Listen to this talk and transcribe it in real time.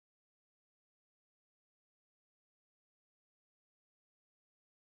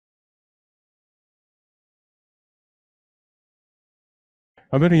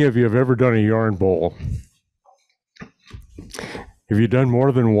How many of you have ever done a yarn bowl? Have you done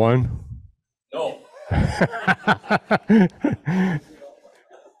more than one? No.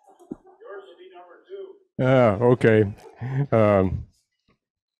 Okay. Um,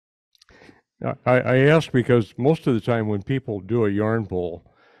 I ask because most of the time when people do a yarn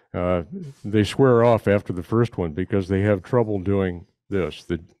bowl, uh, they swear off after the first one because they have trouble doing this,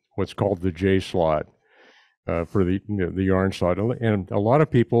 what's called the J slot for the yarn slot. And a lot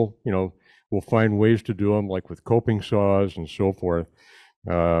of people, will find ways to do them, like with coping saws and so forth.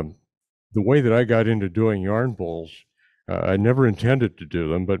 Um, the way that I got into doing yarn bowls, I never intended to do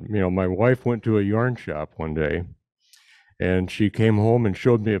them, but my wife went to a yarn shop one day, and she came home and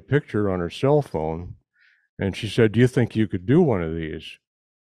showed me a picture on her cell phone, and she said, "Do you think you could do one of these?"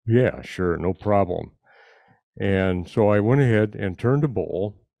 Yeah, sure, no problem. And so I went ahead and turned a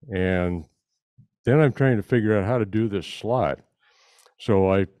bowl, and then I'm trying to figure out how to do this slot.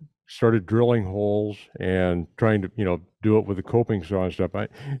 So I started drilling holes and trying to, do it with the coping saw and stuff.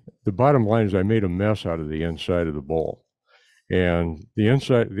 The bottom line is I made a mess out of the inside of the bowl. And the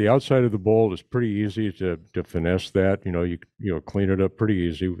outside of the bowl is pretty easy to finesse that. You clean it up pretty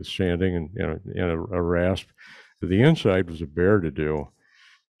easy with sanding and a rasp. But the inside was a bear to do.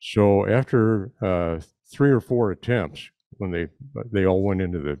 So after 3 or 4 attempts, when they all went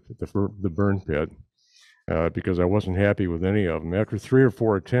into the burn pit, because I wasn't happy with any of them. After 3 or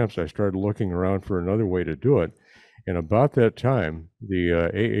 4 attempts, I started looking around for another way to do it. And about that time, the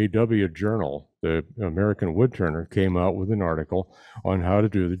AAW Journal, the American Woodturner, came out with an article on how to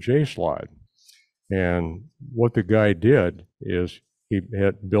do the J slide. And what the guy did is he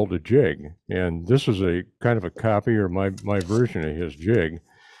had built a jig. And this is a kind of a copy or my version of his jig.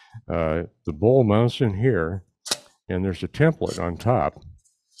 The bowl mounts in here, and there's a template on top.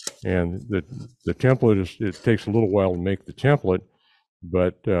 And the template it takes a little while to make the template,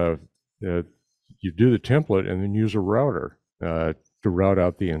 but you do the template and then use a router to route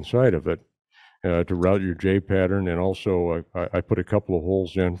out the inside of it, to route your J pattern. And also I put a couple of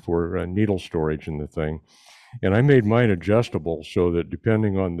holes in for needle storage in the thing. And I made mine adjustable so that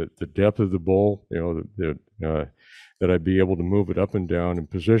depending on the depth of the bowl, that I'd be able to move it up and down and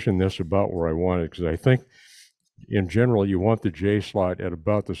position this about where I want it. Because I think in general, you want the J slot at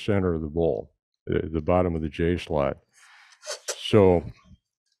about the center of the bowl, the bottom of the J slot. So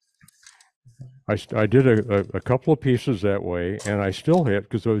I did a couple of pieces that way, and I still had,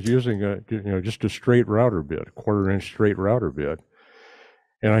 because I was using just a straight router bit, a 1/4 inch straight router bit.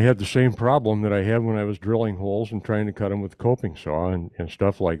 And I had the same problem that I had when I was drilling holes and trying to cut them with coping saw and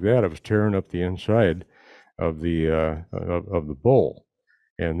stuff like that. I was tearing up the inside of the bowl.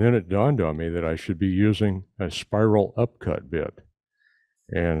 And then it dawned on me that I should be using a spiral upcut bit.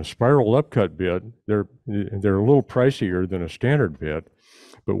 And a spiral upcut bit, they're a little pricier than a standard bit,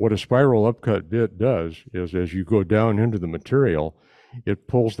 but what a spiral upcut bit does is as you go down into the material, it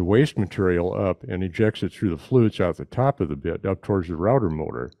pulls the waste material up and ejects it through the flutes out the top of the bit up towards the router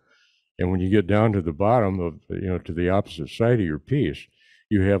motor. And when you get down to the bottom of, to the opposite side of your piece,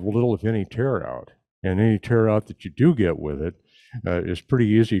 you have little, if any, tear out. And any tear out that you do get with it is pretty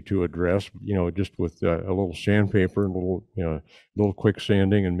easy to address, just with a little sandpaper, a little quick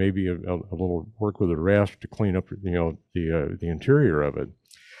sanding, and maybe a little work with a rasp to clean up, the interior of it.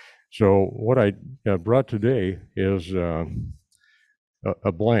 So what I brought today is a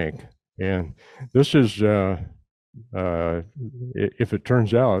blank, and this is, if it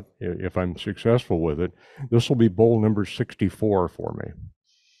turns out, if I'm successful with it, this will be bowl number 64 for me.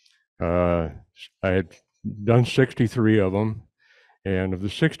 I had done 63 of them. And of the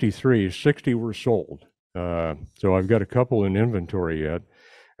 63, 60 were sold. So I've got a couple in inventory yet.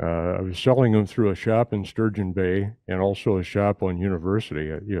 I was selling them through a shop in Sturgeon Bay and also a shop on University,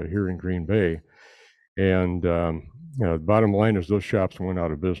 here in Green Bay. And the bottom line is those shops went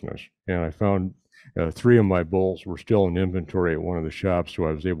out of business. And I found 3 of my bowls were still in inventory at one of the shops, so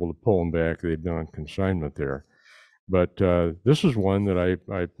I was able to pull them back. They'd been on consignment there. But this is one that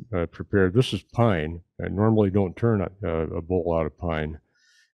I prepared. This is pine. I normally don't turn a bowl out of pine,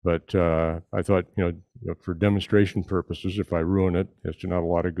 but I thought, for demonstration purposes, if I ruin it, it's not a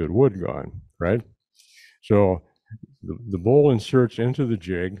lot of good wood gone, right? So the bowl inserts into the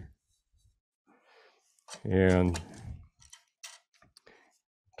jig and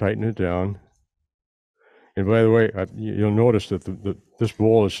tighten it down. And by the way, you'll notice that this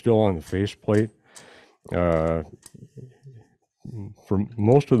bowl is still on the faceplate. For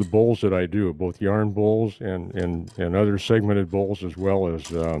most of the bowls that I do, both yarn bowls and other segmented bowls, as well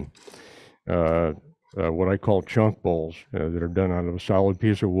as what I call chunk bowls that are done out of a solid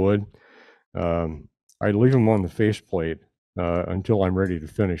piece of wood, I leave them on the faceplate until I'm ready to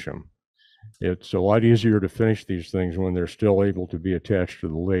finish them. It's a lot easier to finish these things when they're still able to be attached to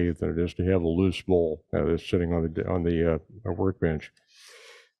the lathe than it is to have a loose bowl that's sitting on the workbench.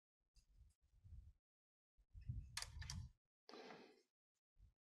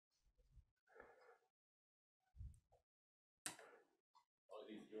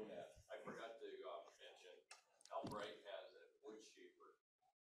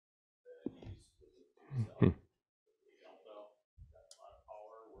 Hmm.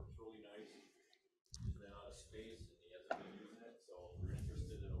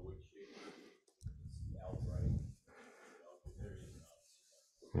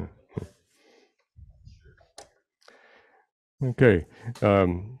 Okay.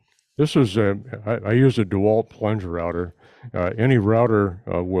 This is I use a DeWalt plunge router. Any router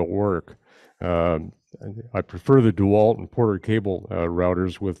will work. Um, I prefer the DeWalt and Porter cable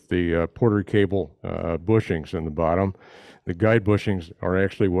routers with the Porter cable bushings in the bottom. The guide bushings are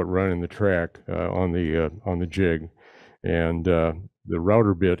actually what run in the track on the jig, and the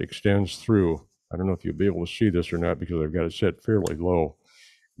router bit extends through. I don't know if you'll be able to see this or not because I've got it set fairly low,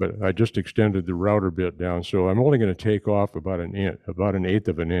 but I just extended the router bit down. So I'm only going to take off about an inch, about an eighth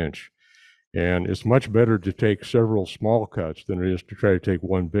of an inch. And it's much better to take several small cuts than it is to try to take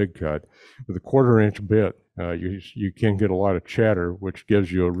one big cut. With a 1/4 inch bit, you can get a lot of chatter, which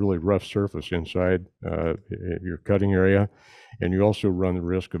gives you a really rough surface inside your cutting area. And you also run the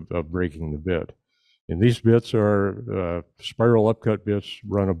risk of breaking the bit. And these bits are spiral upcut bits,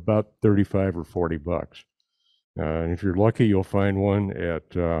 run about 35 or 40 bucks. And if you're lucky, you'll find one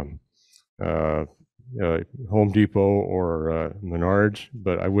at uh, Home Depot or Menards,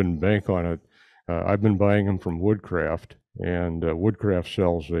 but I wouldn't bank on it. I've been buying them from Woodcraft, and Woodcraft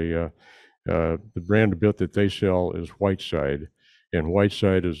sells the brand of bit that they sell is Whiteside, and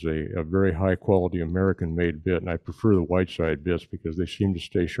Whiteside is a very high quality American made bit, and I prefer the Whiteside bits because they seem to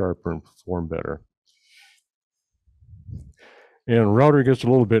stay sharper and perform better. And router gets a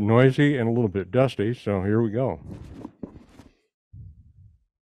little bit noisy and a little bit dusty, so here we go.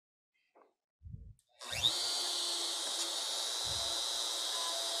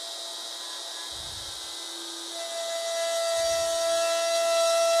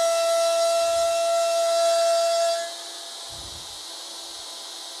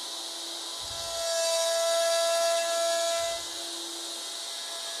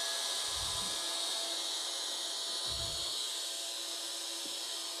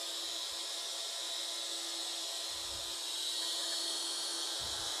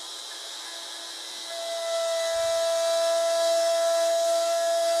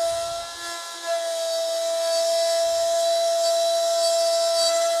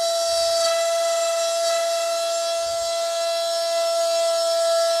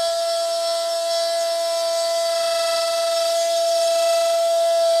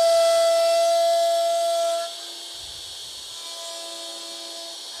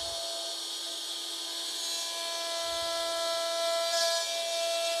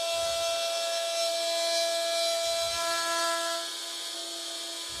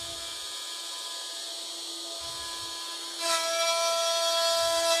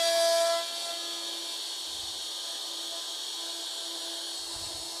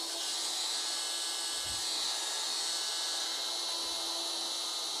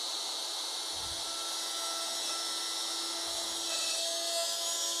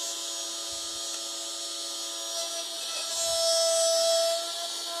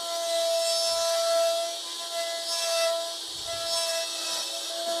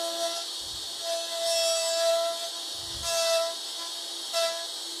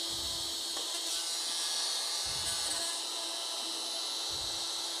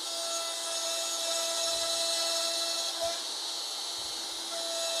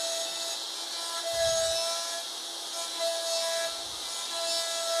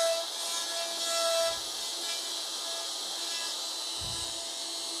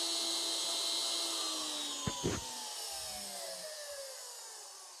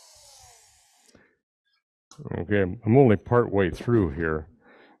 Okay, I'm only part way through here,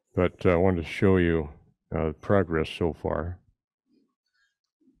 but I wanted to show you progress so far.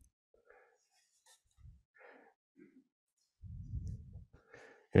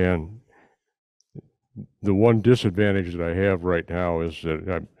 And the one disadvantage that I have right now is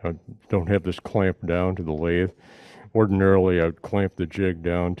that I don't have this clamp down to the lathe. Ordinarily, I would clamp the jig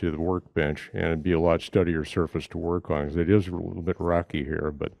down to the workbench, and it'd be a lot steadier surface to work on, because it is a little bit rocky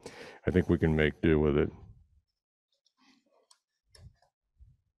here, but I think we can make do with it.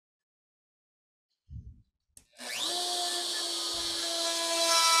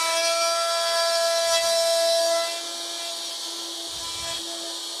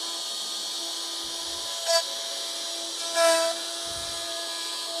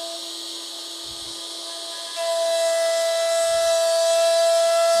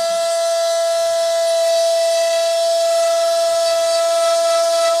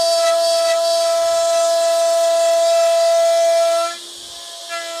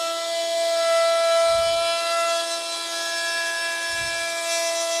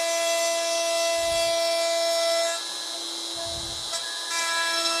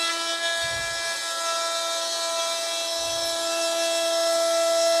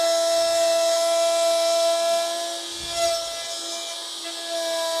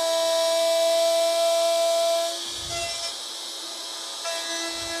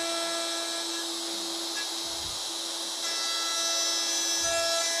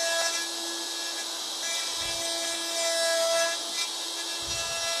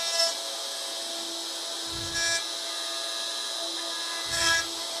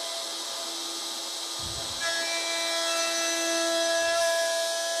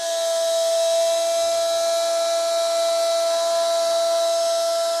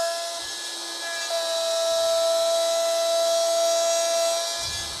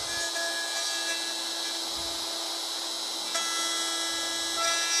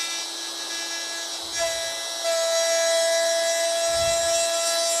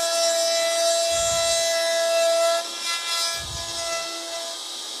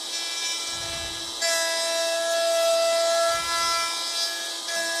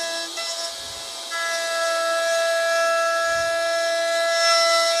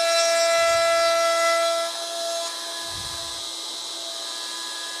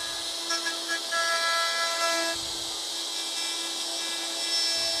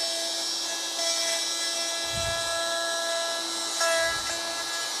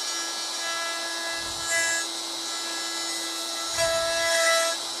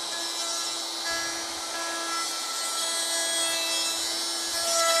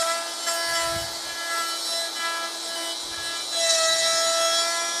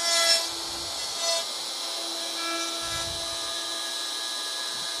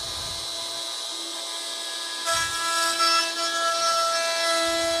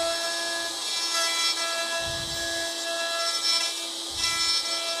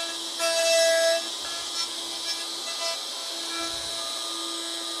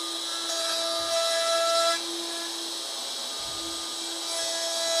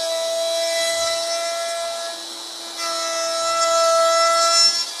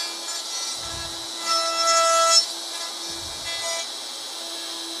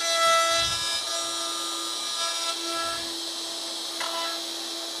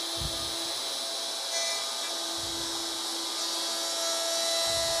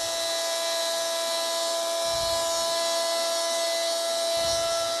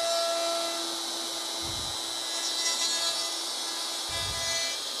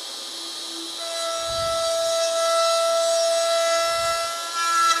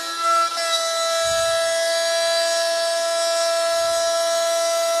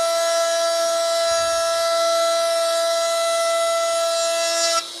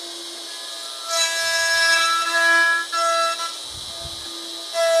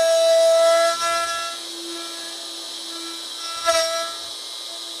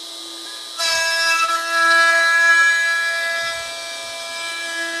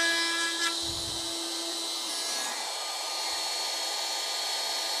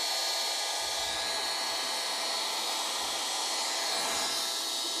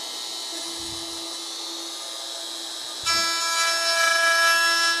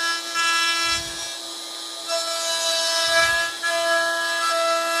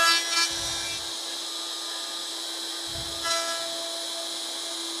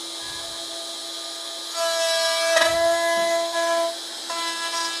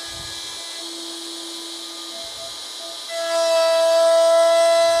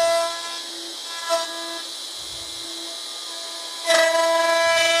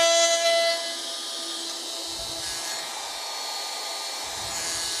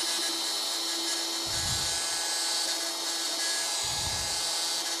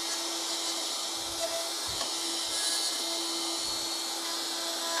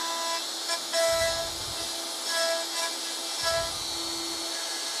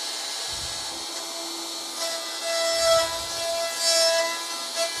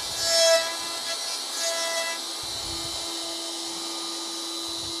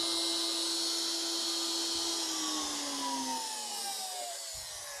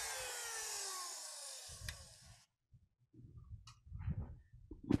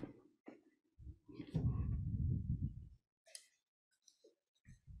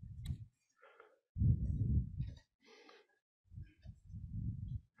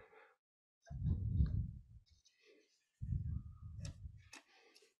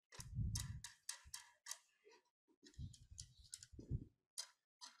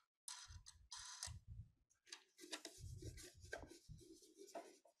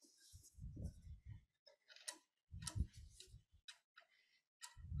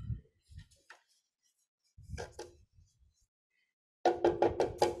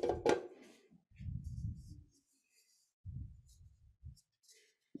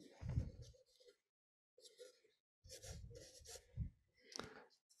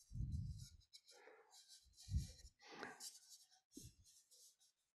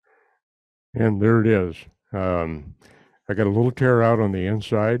 And there it is. I got a little tear out on the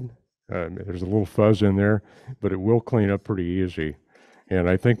inside. There's a little fuzz in there, but it will clean up pretty easy. And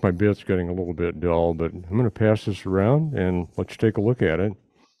I think my bit's getting a little bit dull, but I'm going to pass this around and let you take a look at it.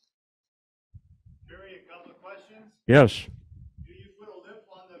 Jerry, a couple of questions. Yes, Do you put a lip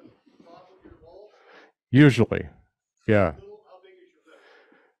on the top of your bowl? usually. Yeah. How big is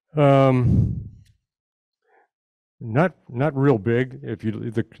your lip? Not real big. If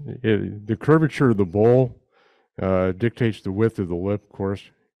you the curvature of the bowl dictates the width of the lip, of course.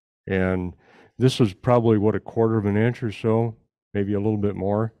 And this is probably what, a quarter of an inch or so, maybe a little bit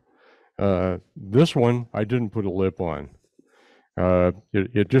more. This one I didn't put a lip on.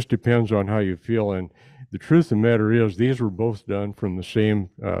 It just depends on how you feel. And the truth of the matter is, these were both done from the same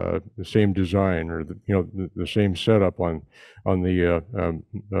design, or the same setup on the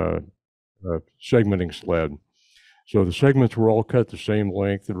segmenting sled. So the segments were all cut the same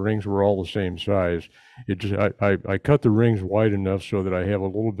length. The rings were all the same size. It just I cut the rings wide enough so that I have a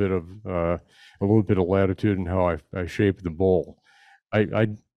little bit of latitude in how I shape the bowl. I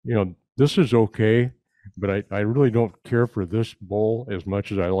this is okay, but I really don't care for this bowl as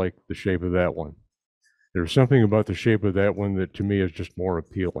much as I like the shape of that one. There's something about the shape of that one that to me is just more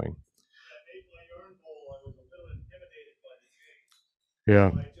appealing. I made my yarn bowl. I was a little intimidated by the shape. Yeah.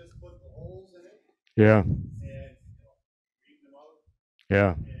 So I just put the holes in it Yeah. and read them out,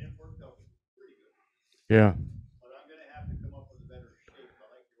 Yeah. and it worked out pretty good. Yeah. But I'm gonna have to come up with a better shape. I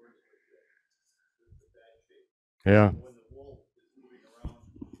like yours with the bad shape. Yeah. When the wool is moving around,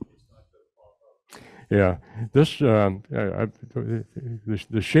 it's not gonna pop up. Yeah, this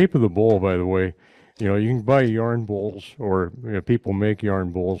the shape of the bowl, by the way, you can buy yarn bowls, or people make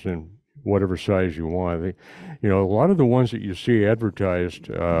yarn bowls in whatever size you want. A lot of the ones that you see advertised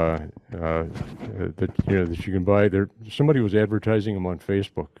that you can buy, there somebody was advertising them on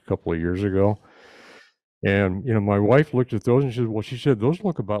Facebook a couple of years ago, and my wife looked at those and she said those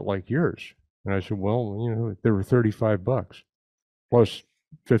look about like yours, and I said, well, they were $35 plus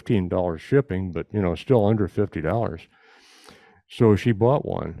 $15 shipping, but still under $50. So she bought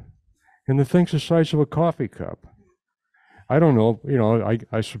one, and the thing's the size of a coffee cup. I don't know,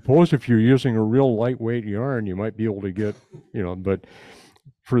 I suppose if you're using a real lightweight yarn, you might be able to get, but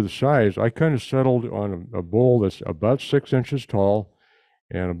for the size, I kind of settled on a bowl that's about 6 inches tall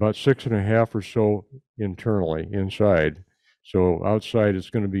and about 6.5 or so internally, inside. So outside, it's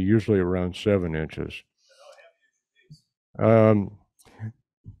going to be usually around 7 inches. Um,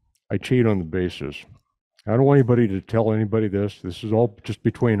 I cheat on the basis. I don't want anybody to tell anybody this. This is all just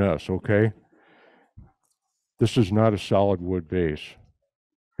between us, okay? This is not a solid wood base.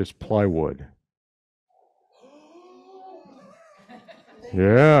 It's plywood.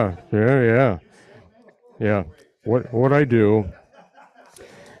 Yeah, yeah, yeah. Yeah. What I do,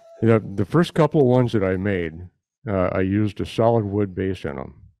 the first couple of ones that I made, I used a solid wood base in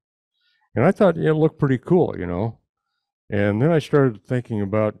them. And I thought it looked pretty cool, And then I started thinking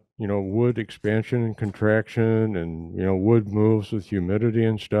about, wood expansion and contraction, and, wood moves with humidity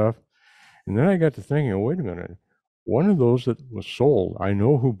and stuff. And then I got to thinking, wait a minute, one of those that was sold, I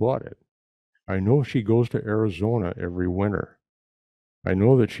know who bought it. I know she goes to Arizona every winter. I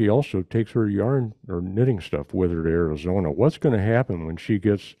know that she also takes her yarn or knitting stuff with her to Arizona. What's going to happen when she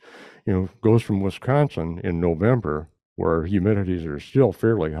goes from Wisconsin in November, where humidities are still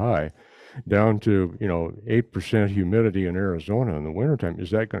fairly high, down to 8% humidity in Arizona in the wintertime?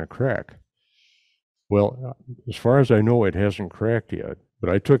 Is that going to crack? Well, as far as I know, it hasn't cracked yet, but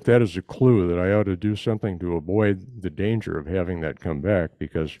I took that as a clue that I ought to do something to avoid the danger of having that come back,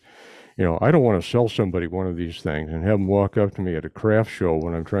 because I don't want to sell somebody one of these things and have them walk up to me at a craft show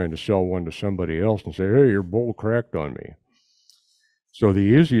when I'm trying to sell one to somebody else and say, hey, your bowl cracked on me. So the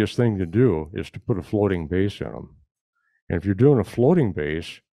easiest thing to do is to put a floating base in them. And if you're doing a floating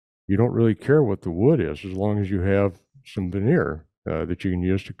base, you don't really care what the wood is, as long as you have some veneer that you can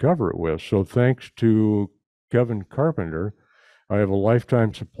use to cover it with. So thanks to Kevin Carpenter, I have a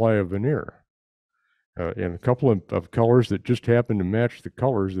lifetime supply of veneer. And a couple of colors that just happen to match the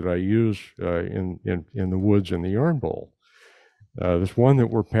colors that I use in the woods in the yarn bowl. This one that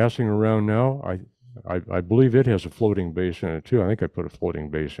we're passing around now, I believe it has a floating base in it too. I think I put a floating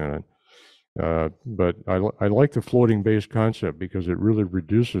base in it. But I like the floating base concept because it really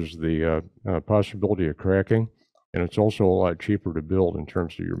reduces the possibility of cracking, and it's also a lot cheaper to build in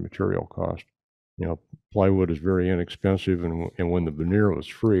terms of your material cost. Plywood is very inexpensive, and when the veneer was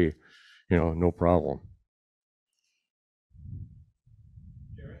free, no problem.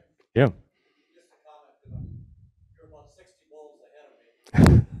 Jerry? Yeah. Just a comment, you're about 60 bowls ahead of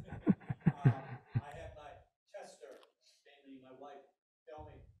me. I had my tester, mainly my wife,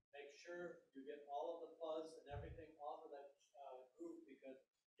 tell me, make sure you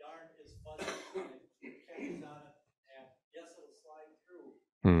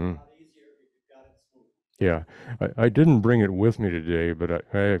Mhm. A lot easier if you've got it smooth. Yeah, I didn't bring it with me today, but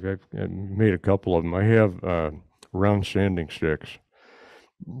I made a couple of them. I have round sanding sticks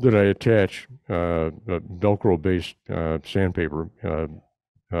that I attach Velcro-based sandpaper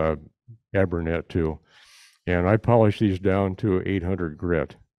uh, Abernet to, and I polish these down to 800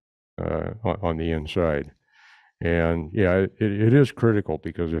 grit on the inside. And yeah, it is critical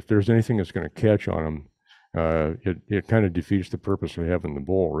because if there's anything that's going to catch on them, it kind of defeats the purpose of having the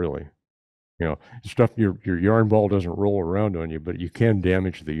bowl, really. You know, stuff your yarn ball doesn't roll around on you, but you can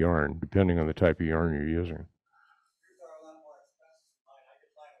damage the yarn depending on the type of yarn you're using. Yours are a lot more expensive than mine. I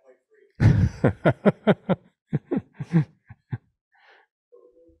could find a way free.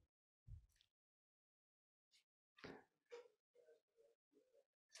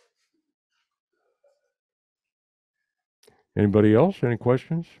 Anybody else? Any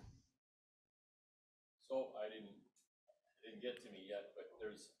questions? So didn't get to me yet, but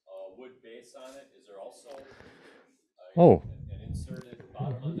there's a wood base on it. Is there also Oh, an inserted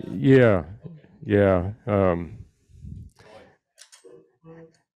bottom on that? yeah, Okay. yeah, So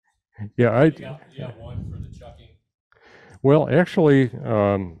yeah. you got one for the chucking. Well, actually,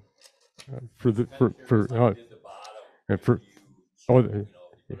 for the Kind of curious how you did the bottom. for If you, oh you know,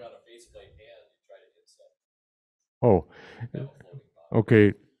 if you put it on a faceplate and you try to hit some oh have a floating bottom.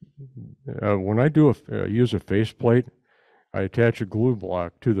 okay. When I use a faceplate, I attach a glue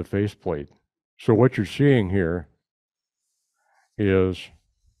block to the faceplate. So what you're seeing here is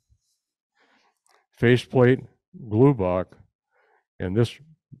faceplate, glue block, and this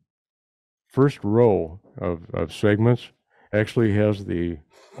first row of segments actually has the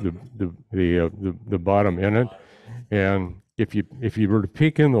bottom in it. And if you were to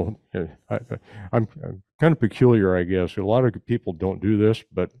peek in I'm kind of peculiar, I guess. A lot of people don't do this,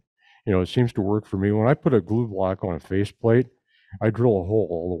 but you know, it seems to work for me. When I put a glue block on a faceplate, I drill a hole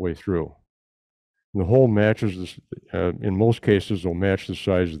all the way through. And the hole matches this. In most cases, will match the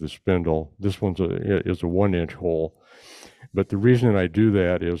size of the spindle. This one's is a 1-inch hole. But the reason I do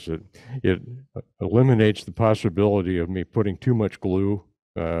that is that it eliminates the possibility of me putting too much glue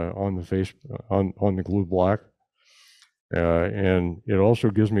on the glue block. And it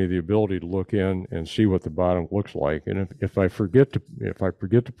also gives me the ability to look in and see what the bottom looks like. And if I forget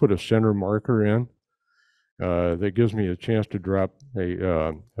to put a center marker in, that gives me a chance to drop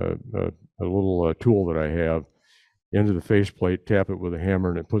a little tool that I have into the faceplate, tap it with a hammer,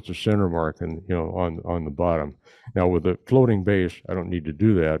 and it puts a center mark on the bottom. Now with the floating base, I don't need to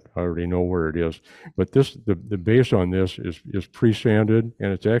do that. I already know where it is. But the base on this is pre-sanded,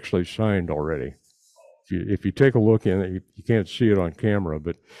 and it's actually signed already. If you take a look in it, you can't see it on camera,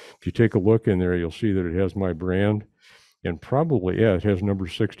 but if you take a look in there, you'll see that it has my brand, and probably, yeah, it has number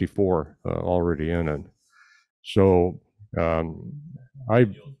 64 already in it. So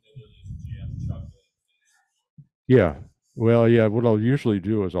yeah, well, yeah, what I'll usually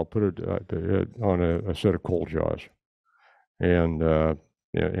do is I'll put it on a set of cold jaws and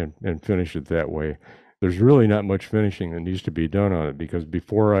finish it that way. There's really not much finishing that needs to be done on it because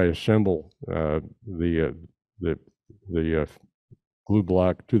before I assemble the glue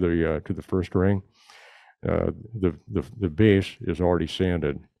block to the first ring, the base is already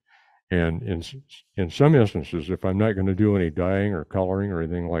sanded. And in some instances, if I'm not going to do any dyeing or coloring or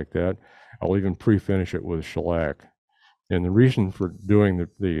anything like that, I'll even pre-finish it with shellac. And the reason for doing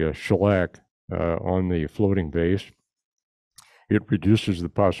the shellac on the floating base, it reduces the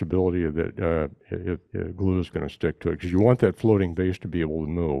possibility that glue is going to stick to it because you want that floating base to be able to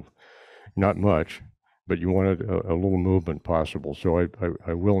move. Not much, but you want a little movement possible. So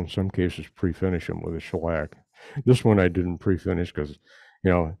I will in some cases pre-finish them with a shellac. This one I didn't pre-finish because,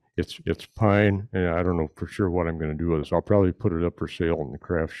 you know, it's pine, and I don't know for sure what I'm going to do with this. I'll probably put it up for sale in the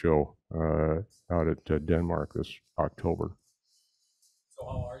craft show out at Denmark this October. So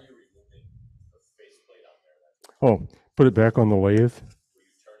how are you removing the faceplate on there? Oh, put it back on the lathe. Will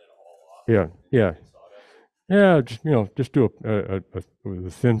you turn it all off? Yeah, yeah, yeah. Just do with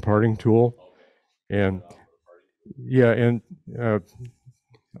a thin parting tool, and yeah, and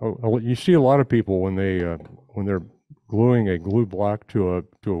you see a lot of people when they're gluing a glue block to a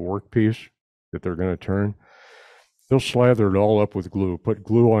workpiece that they're going to turn, they'll slather it all up with glue, put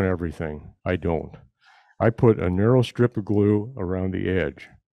glue on everything. I don't. I put a narrow strip of glue around the edge,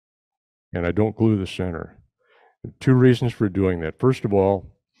 and I don't glue the center. 2 reasons for doing that. First of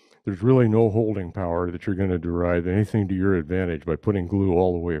all, there's really no holding power that you're going to derive anything to your advantage by putting glue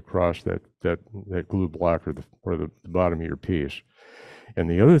all the way across that glue block or the bottom of your piece. And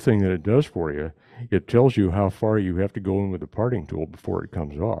the other thing that it does for you, it tells you how far you have to go in with the parting tool before it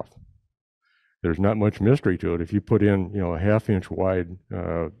comes off. There's not much mystery to it. If you put in, a half-inch wide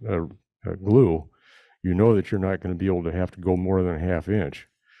glue, you know that you're not going to be able to have to go more than a half inch,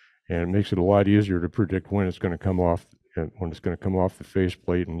 and it makes it a lot easier to predict when it's going to come off, the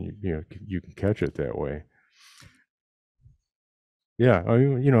faceplate, and you can catch it that way. Yeah, I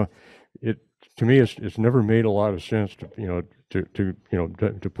mean, it to me it's never made a lot of sense to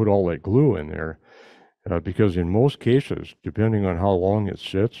put all that glue in there, because in most cases, depending on how long it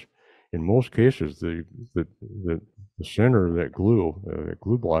sits, in most cases the center of that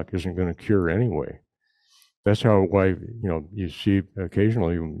glue block isn't going to cure anyway. That's why you see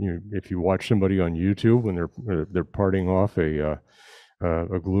occasionally, if you watch somebody on YouTube when they're parting off a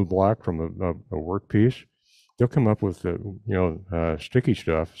glue block from a workpiece, they'll come up with sticky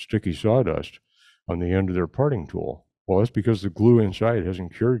sawdust on the end of their parting tool. Well, that's because the glue inside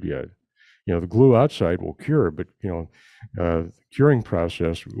hasn't cured yet. The glue outside will cure, but the curing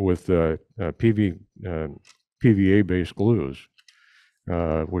process with PVA-based glues,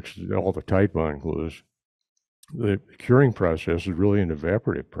 which is all the tight bond glues, the curing process is really an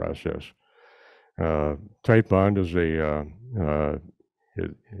evaporative process. Tight bond is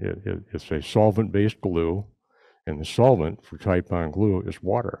it's a solvent-based glue, and the solvent for tight bond glue is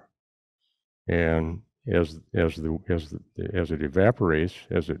water. And as it evaporates,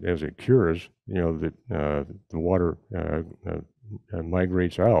 as it cures, the water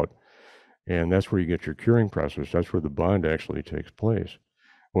migrates out, and that's where you get your curing process. That's where the bond actually takes place.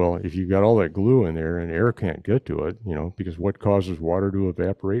 Well, if you've got all that glue in there and air can't get to it, because what causes water to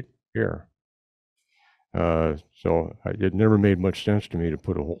evaporate? Air. So it never made much sense to me to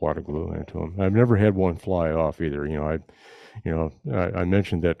put a whole lot of glue into them. I've never had one fly off either. I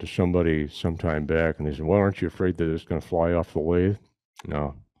mentioned that to somebody some time back, and they said, "Well, aren't you afraid that it's going to fly off the lathe?"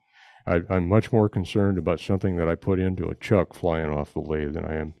 No. I'm much more concerned about something that I put into a chuck flying off the lathe than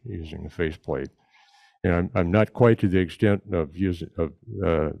I am using a faceplate. And I'm not quite to the extent of using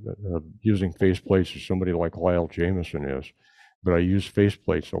faceplates as somebody like Lyle Jameson is, but I use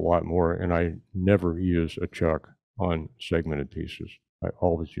faceplates a lot more, and I never use a chuck on segmented pieces. I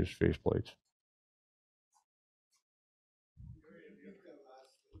always use faceplates.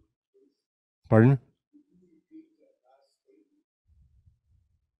 Pardon?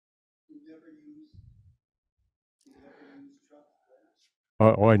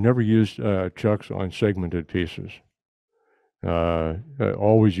 I never used chucks on segmented pieces. I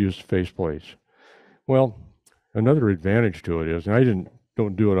always used faceplates. Well, another advantage to it is, and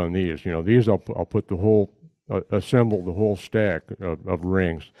don't do it on these. These I'll put the whole, assemble the whole stack of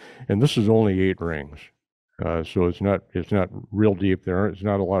rings, and this is only 8 rings, so it's not real deep. There's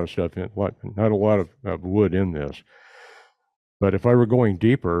not a lot of stuff in, not a lot of wood in this. But if I were going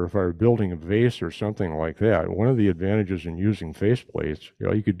deeper, if I were building a vase or something like that, one of the advantages in using faceplates,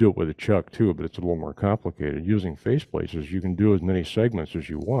 you could do it with a chuck too, but it's a little more complicated. Using faceplates is you can do as many segments as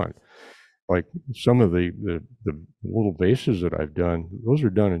you want. Like some of the little vases that I've done, those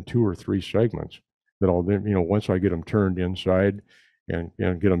are done in 2 or 3 segments that I'll then, once I get them turned inside and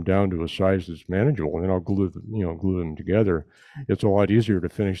get them down to a size that's manageable, and then I'll glue them together. It's a lot easier to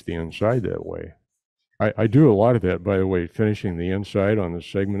finish the inside that way. I do a lot of that, by the way, finishing the inside on the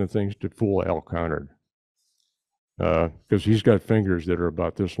segment of things to fool Al Connard. Because he's got fingers that are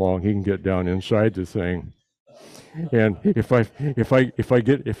about this long. He can get down inside the thing. And if I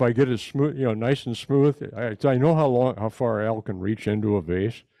get it smooth, nice and smooth, I know how far Al can reach into a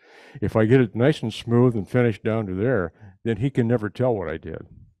vase. If I get it nice and smooth and finished down to there, then he can never tell what I did.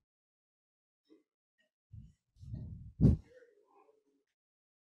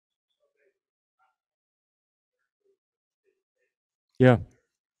 Yeah.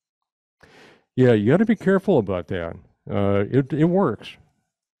 Yeah, you got to be careful about that. It works,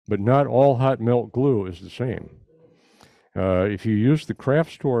 but not all hot melt glue is the same. If you use the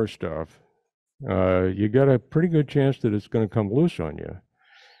craft store stuff, you got a pretty good chance that it's going to come loose on you.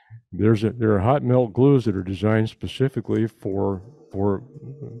 There are hot melt glues that are designed specifically for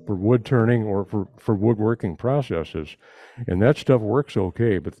wood turning or for woodworking processes, and that stuff works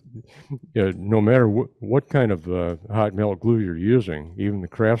okay. But no matter what kind of hot melt glue you're using, even the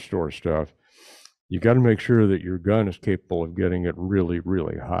craft store stuff, you got to make sure that your gun is capable of getting it really,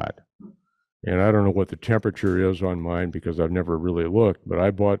 really hot. And I don't know what the temperature is on mine because I've never really looked, but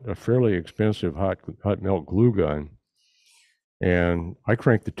I bought a fairly expensive hot melt glue gun, and I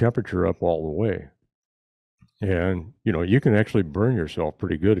cranked the temperature up all the way. And you can actually burn yourself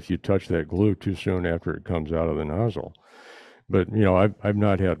pretty good if you touch that glue too soon after it comes out of the nozzle. But I've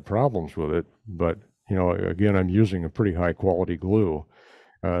not had problems with it. But again, I'm using a pretty high quality glue.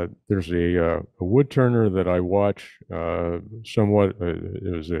 There's a woodturner that I watch somewhat.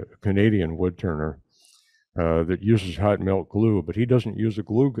 It was a Canadian woodturner that uses hot melt glue, but he doesn't use a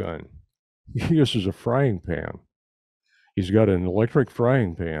glue gun. He uses a frying pan. He's got an electric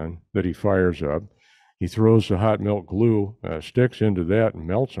frying pan that he fires up. He throws the hot melt glue sticks into that and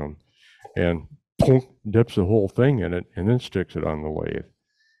melts them, and poof, dips the whole thing in it, and then sticks it on the lathe.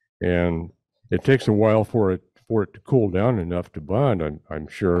 And it takes a while for it to cool down enough to bond, I'm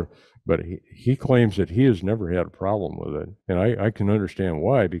sure. But he claims that he has never had a problem with it, and I can understand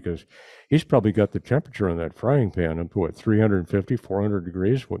why, because he's probably got the temperature on that frying pan up to what, 350, 400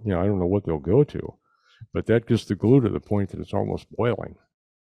 degrees. What, I don't know what they'll go to, but that gets the glue to the point that it's almost boiling.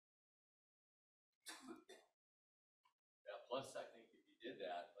 Yeah, plus I think if you did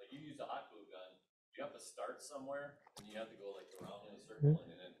that, like you use a hot glue gun, you have to start somewhere and you have to go like around in a circle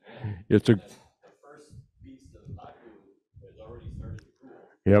and then It's a, the first piece of hot glue has already started to cool.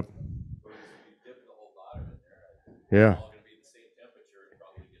 yep, Whereas if you dip the whole bottom in there, yeah, it's all gonna be the same temperature and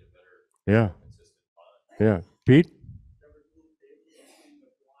probably get a better, yeah, more consistent bond. yeah. Pete?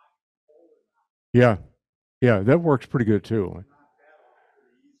 Yeah, yeah, that works pretty good too.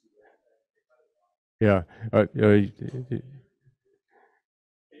 Yeah,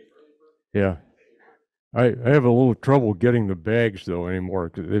 yeah. I have a little trouble getting the bags though anymore.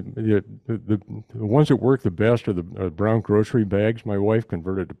 'Cause the ones that work the best are the brown grocery bags. My wife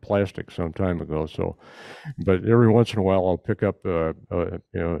converted to plastic some time ago, so. But every once in a while, I'll pick up a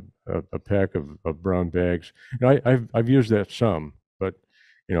pack of brown bags. And I've used that some, but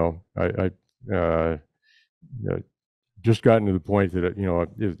I just gotten to the point that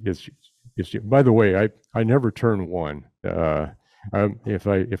it's. By the way, I never turn one. If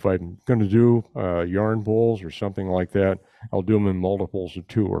I'm going to do yarn bowls or something like that, I'll do them in multiples of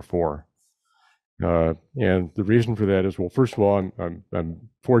 2 or 4. And the reason for that is, well, first of all, I'm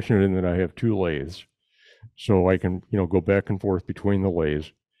fortunate in that I have 2 lathes, so I can go back and forth between the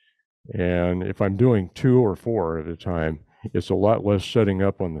lathes. And if I'm doing 2 or 4 at a time, it's a lot less setting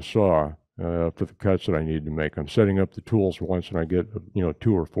up on the saw for the cuts that I need to make. I'm setting up the tools once, and I get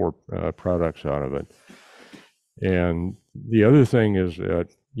 2 or 4 products out of it. And the other thing is that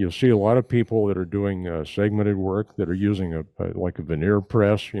you'll see a lot of people that are doing segmented work that are using like a veneer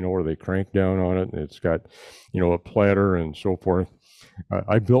press, where they crank down on it, and it's got a platter and so forth.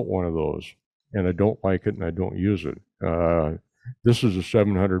 I built one of those, and I don't like it, and I don't use it. This is a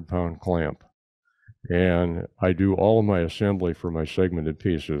 700-pound clamp, and I do all of my assembly for my segmented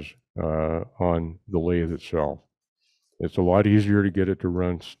pieces on the lathe itself. It's a lot easier to get it to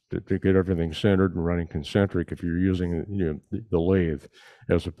run, to get everything centered and running concentric if you're using the lathe,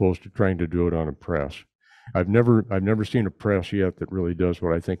 as opposed to trying to do it on a press. I've never seen a press yet that really does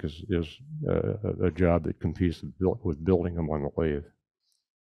what I think is a job that competes with building them on the lathe.